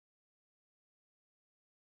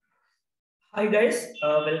Hi guys,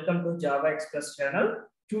 welcome to Java Express channel.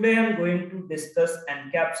 Today I'm going to discuss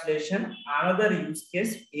encapsulation, another use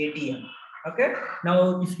case ATM. Okay,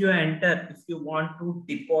 now if you want to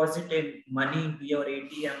deposit a money into your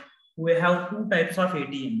ATM, we have two types of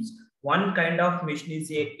ATMs. One kind of machine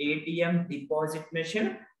is a ATM deposit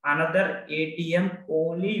machine, another ATM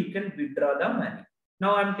only you can withdraw the money.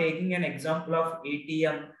 Now I'm taking an example of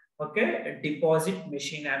ATM. Okay, a deposit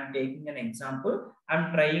machine. I'm taking an example.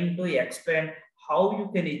 I'm trying to explain how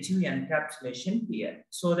you can achieve encapsulation here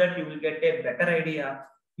so that you will get a better idea.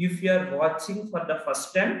 If you are watching for the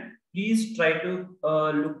first time, please try to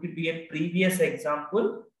look into a previous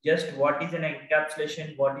example. Just what is an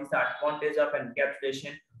encapsulation? What is the advantage of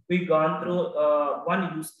encapsulation? We gone through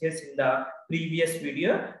one use case in the previous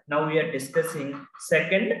video. Now we are discussing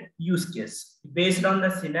second use case based on the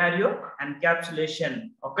scenario encapsulation.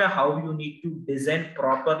 Okay, how you need to design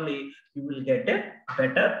properly, you will get a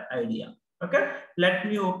better idea. Okay, let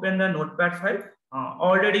me open the notepad file.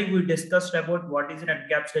 Already we discussed about what is an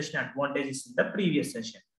encapsulation advantages in the previous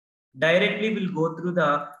session. Directly we'll go through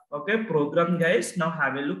the program, guys. Now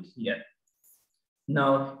have a look here.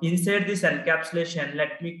 Now inside this encapsulation,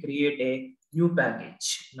 let me create a new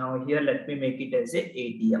package. Now here let me make it as a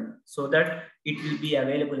ATM so that it will be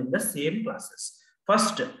available in the same classes.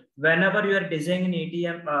 First, whenever you are designing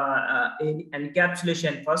ATM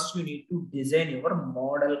encapsulation, first you need to design your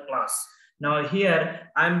model class. Now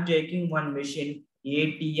here I'm taking one machine,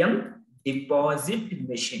 ATM deposit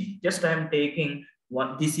machine. Just I'm taking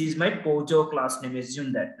one. This is my Pojo class name.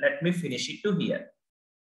 Assume that. Let me finish it to here.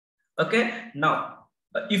 Okay. Now,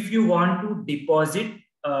 if you want to deposit,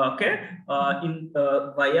 via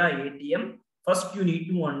ATM, first you need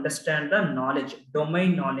to understand the knowledge.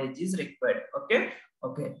 Domain knowledge is required. Okay.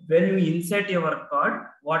 Okay. When you insert your card,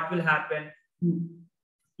 what will happen?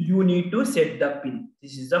 You need to set the PIN.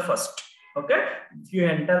 This is the first. Okay. If you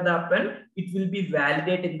enter the PIN, it will be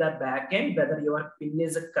validated in the backend whether your PIN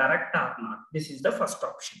is correct or not. This is the first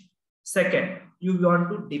option. Second, you want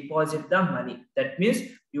to deposit the money. That means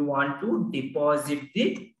you want to deposit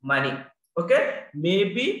the money. Okay.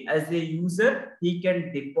 Maybe as a user, he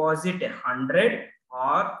can deposit 100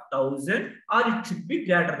 or 1000, or it should be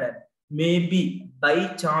greater than. Maybe by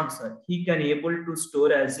chance he can able to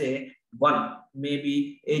store as a 1,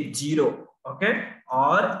 maybe a 0. Okay,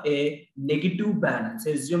 or a negative balance.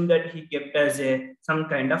 Assume that he kept as a some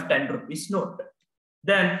kind of 10 rupees note.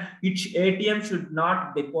 Then each ATM should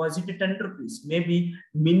not deposit 10 rupees. Maybe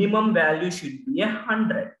minimum value should be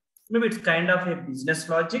 100. Maybe it's kind of a business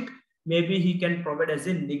logic. Maybe he can provide as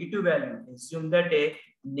a negative value. Assume that a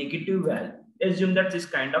negative value. Assume that this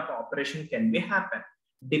kind of operation can be happen.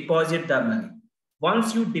 Deposit the money.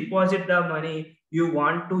 Once you deposit the money, you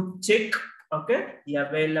want to check the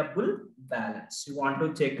available balance. You want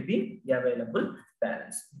to check the available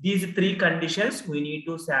balance. These three conditions we need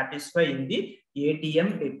to satisfy in the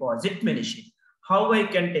ATM deposit machine. How I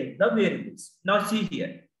can take the variables? Now see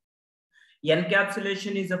here.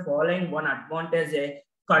 Encapsulation is the following one advantage: a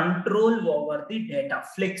control over the data,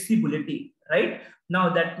 flexibility, right?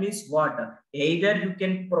 Now that means what? Either you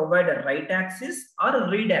can provide a write access or a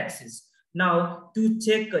read access. Now to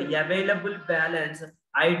check available balance,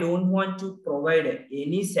 I don't want to provide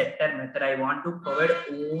any setter method. I want to provide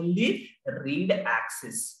only read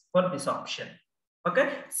access for this option. Okay,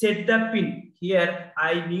 set the PIN. Here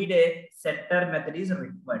I need a setter method is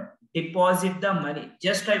required. Deposit the money.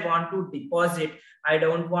 Just I want to deposit. I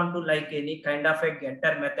don't want to like any kind of a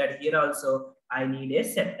getter method. Here also I need a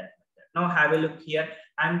setter method. Now have a look here.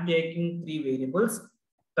 I'm taking three variables: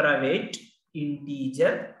 private,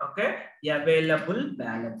 integer, okay, available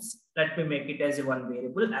balance. Let me make it as one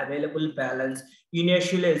variable, available balance.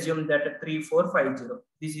 Initially assume that 3450.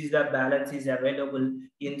 This is the balance is available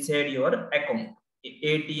inside your account.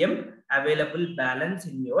 ATM available balance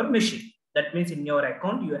in your machine. That means in your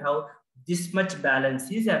account you have this much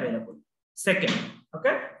balance is available. Second,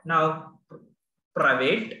 okay, now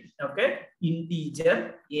private, okay,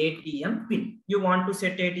 integer, ATM PIN. You want to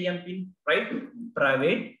set ATM PIN, right?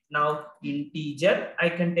 Private. Now integer, I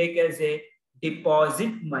can take as a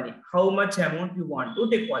deposit money. How much amount you want to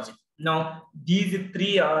deposit? Now these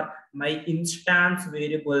three are my instance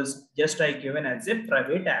variables. Just I given as a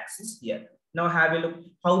private access here. Now have a look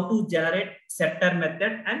how to generate setter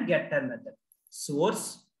method and getter method.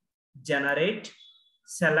 Source, generate,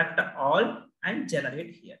 select all, and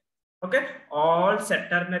generate here. Okay, all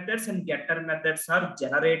setter methods and getter methods are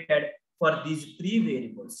generated for these three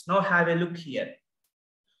variables. Now have a look here.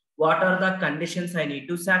 What are the conditions I need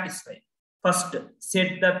to satisfy? First,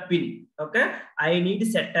 set the PIN. Okay, I need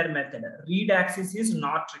setter method. Read access is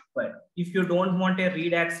not required. If you don't want a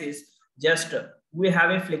read access, Just we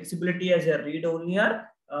have a flexibility as a read only or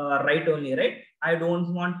write only, right? I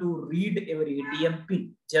don't want to read every ATM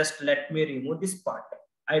pin. Just let me remove this part.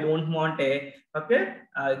 I don't want a, okay,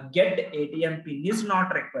 get ATM pin is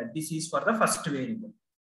not required. This is for the first variable.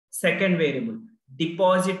 Second variable,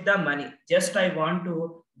 deposit the money. Just I want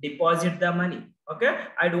to deposit the money. Okay,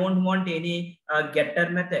 I don't want any getter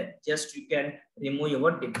method. Just you can remove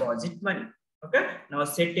your deposit money. Okay, now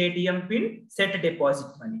set ATM pin, set deposit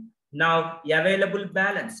money. Now available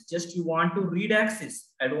balance, just you want to read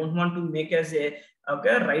axis. I don't want to make as a,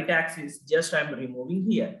 okay, right axis. Just I'm removing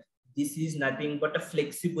here. This is nothing but a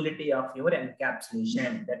flexibility of your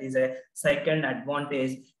encapsulation. That is a second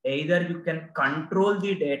advantage. Either you can control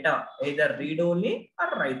the data, either read only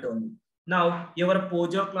or write only. Now your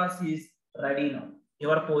Pojo class is ready now.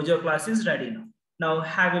 Your Pojo class is ready now. Now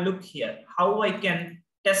have a look here. How I can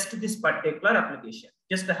test this particular application.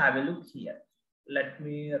 Just have a look here. Let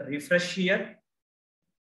me refresh here.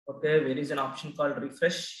 Okay, there is an option called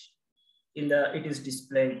refresh. In the, it is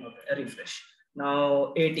displaying, okay, refresh.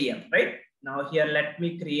 Now ATM, right? Now here, let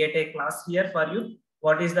me create a class here for you.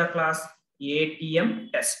 What is the class?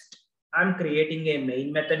 ATM test. I'm creating a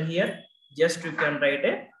main method here. Just you can write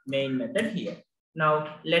a main method here.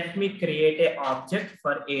 Now let me create a object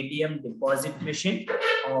for ATM deposit machine.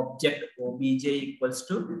 Object obj equals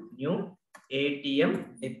to new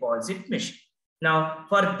ATM deposit machine. Now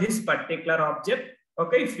for this particular object,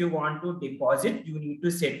 okay, if you want to deposit, you need to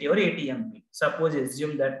set your ATM pin. Suppose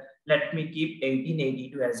assume that let me keep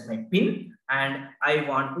 1882 as my pin and I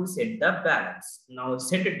want to set the balance. Now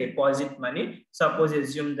set a deposit money. Suppose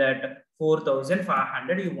assume that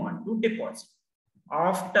 4,500 you want to deposit.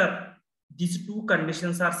 After these two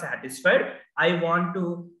conditions are satisfied, I want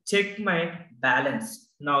to check my balance.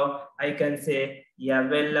 Now I can say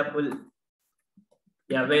available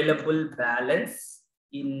balance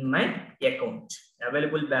in my account.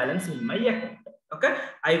 Available balance in my account. Okay,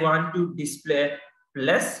 I want to display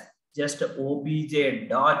plus just obj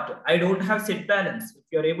dot. I don't have set balance. If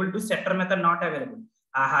you're able to setter method not available,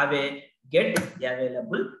 I have a get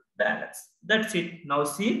available balance. That's it. Now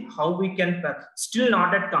see how we can still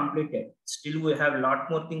not yet completed. Still we have a lot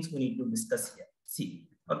more things we need to discuss here. See,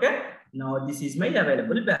 okay. Now this is my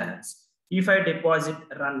available balance. If I deposit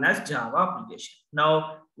run as Java application.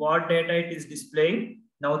 Now what data it is displaying?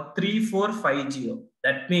 Now 3450.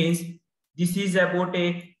 That means this is about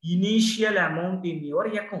a initial amount in your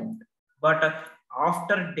account. But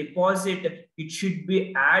after deposit, it should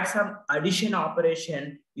be add some addition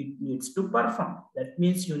operation it needs to perform. That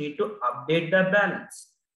means you need to update the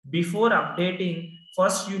balance. Before updating,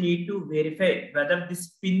 first you need to verify whether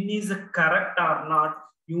this pin is correct or not.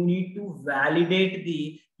 You need to validate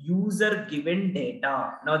the user given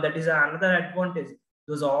data. Now that is another advantage.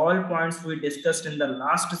 Those all points we discussed in the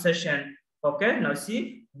last session. Okay, now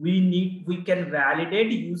see, we can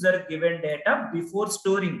validate user given data before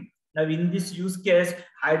storing. Now in this use case,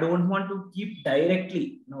 I don't want to keep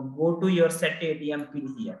directly. Now go to your set ATM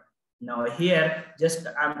pin here. Now here, just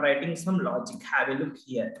I'm writing some logic. Have a look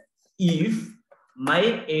here. If my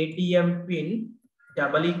ATM pin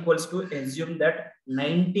double equals to assume that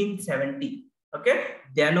 1970, okay,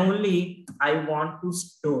 then only I want to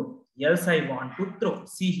store. Else I want to throw.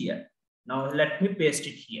 See here. Now let me paste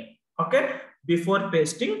it here. Okay. Before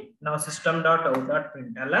pasting, now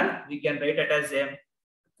system.out.println, we can write it as a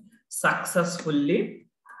successfully,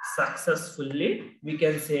 we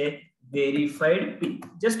can say verified pin.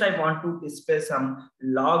 Just I want to display some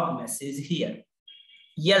log message here.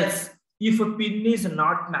 Else, if a pin is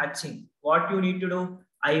not matching, what you need to do?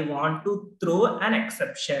 I want to throw an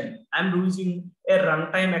exception. I'm using a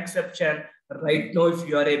runtime exception. Right now, if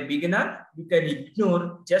you are a beginner, you can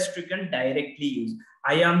ignore, just you can directly use.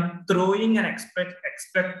 I am throwing an exception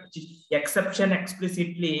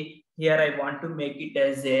explicitly. Here I want to make it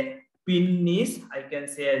as a pin is, I can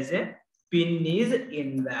say as a pin is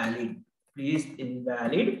invalid. Please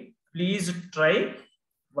invalid. Please try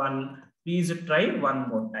one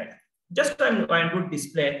more time. Just I'm going to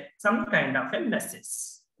display some kind of a message.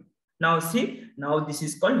 Now see, now this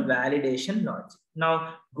is called validation logic.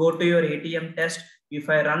 Now go to your ATM test. If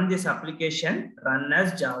I run this application, run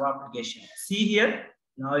as Java application. See here,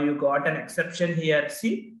 now you got an exception here.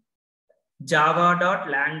 See,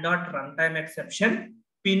 java.lang.runtime exception.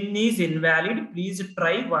 Pin is invalid. Please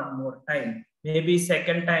try one more time. Maybe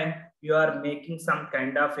second time you are making some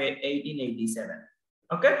kind of a 1887.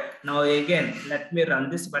 Okay. Now again, let me run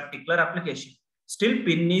this particular application. Still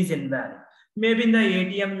pin is invalid. Maybe in the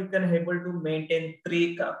ATM you can able to maintain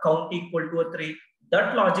 3 count equal to 3.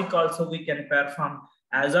 That logic also we can perform.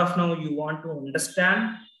 As of now, you want to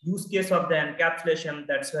understand use case of the encapsulation.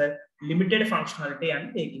 That's a limited functionality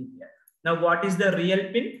I'm taking here. Now, what is the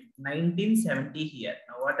real pin? 1970 here.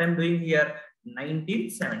 Now, what I'm doing here,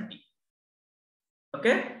 1970.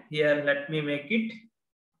 Okay, here let me make it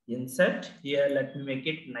insert. Here let me make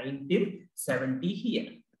it 1970 here.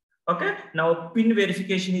 Okay, now pin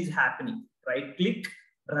verification is happening. Right click,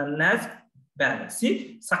 run as balance.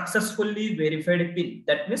 See, successfully verified pin.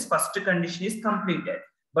 That means first condition is completed.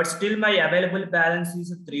 But still my available balance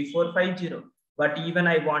is 3450. But even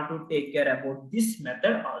I want to take care about this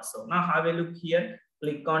method also. Now have a look here.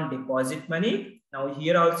 Click on deposit money. Now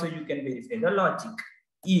here also you can verify the logic.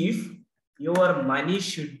 If your money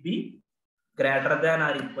should be greater than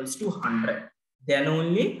or equals to 100, then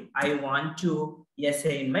only I want to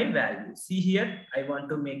assign my value. See here, I want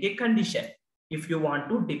to make a condition. If you want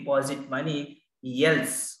to deposit money,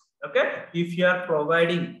 else. Okay, if you are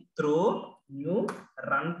providing through new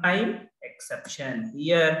runtime exception,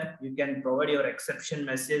 here you can provide your exception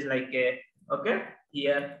message like a, okay,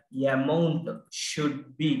 here amount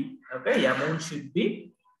should be, okay, amount should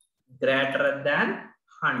be greater than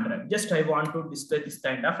 100. Just I want to display this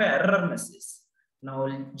kind of error message. Now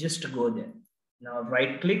just go there. Now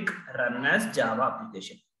right click, run as Java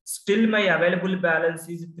application. Still my available balance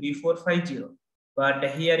is 3450. But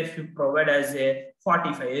here if you provide as a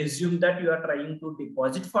 45, assume that you are trying to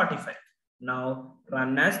deposit 45. Now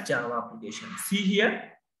run as Java application. See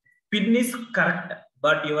here, pin is correct,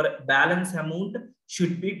 but your balance amount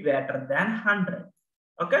should be greater than 100.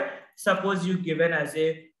 Okay, suppose you given as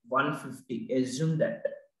a 150, assume that.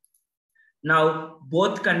 Now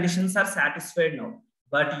both conditions are satisfied now,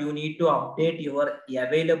 but you need to update your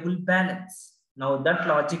available balance. Now that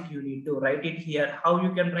logic you need to write it here. How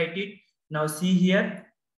you can write it? Now see here,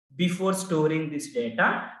 before storing this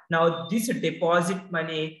data, now this deposit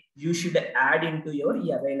money you should add into your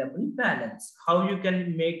available balance. How you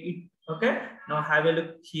can make it? Okay, now have a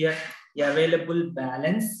look here, available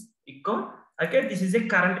balance equal, okay, this is a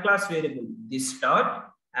current class variable. This dot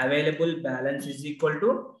available balance is equal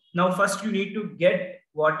to, now first you need to get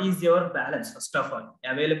what is your balance. First of all,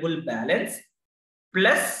 available balance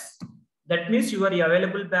plus, that means your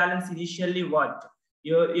available balance initially what?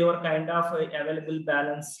 Your kind of available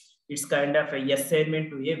balance, it's kind of a assignment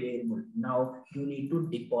to a variable. Now you need to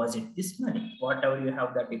deposit this money. Whatever you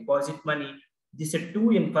have the deposit money, this is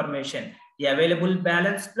two information. The available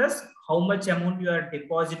balance plus how much amount you are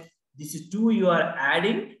deposit. This is two you are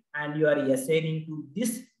adding and you are assigning to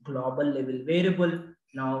this global level variable.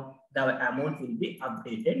 Now the amount will be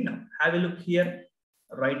updated. Now have a look here.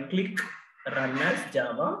 Right click, run as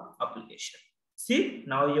Java application. See,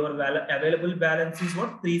 now your available balance is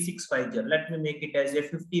what? 3650. Let me make it as a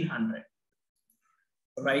 1500.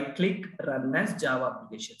 Right click, run as Java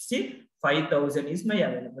application. See, 5000 is my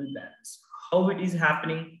available balance. How it is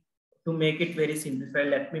happening? To make it very simplified,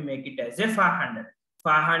 let me make it as a 500.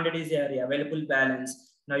 500 is your available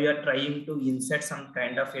balance. Now you are trying to insert some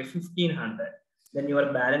kind of a 1500. Then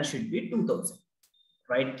your balance should be 2000.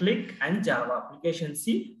 Right click and Java application.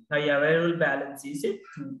 See, now your available balance is a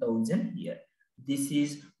 2000 here. This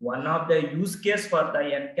is one of the use case for the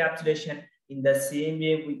encapsulation. In the same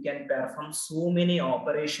way, we can perform so many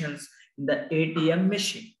operations in the ATM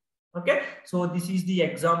machine. Okay, so this is the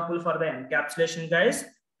example for the encapsulation, guys.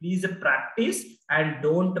 Please practice and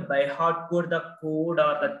don't by heart code the code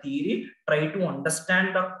or the theory. Try to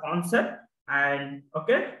understand the concept. And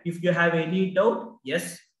okay, if you have any doubt,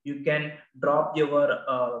 yes, you can drop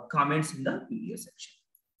your comments in the video section.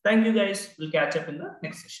 Thank you, guys. We'll catch up in the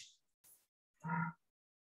next session.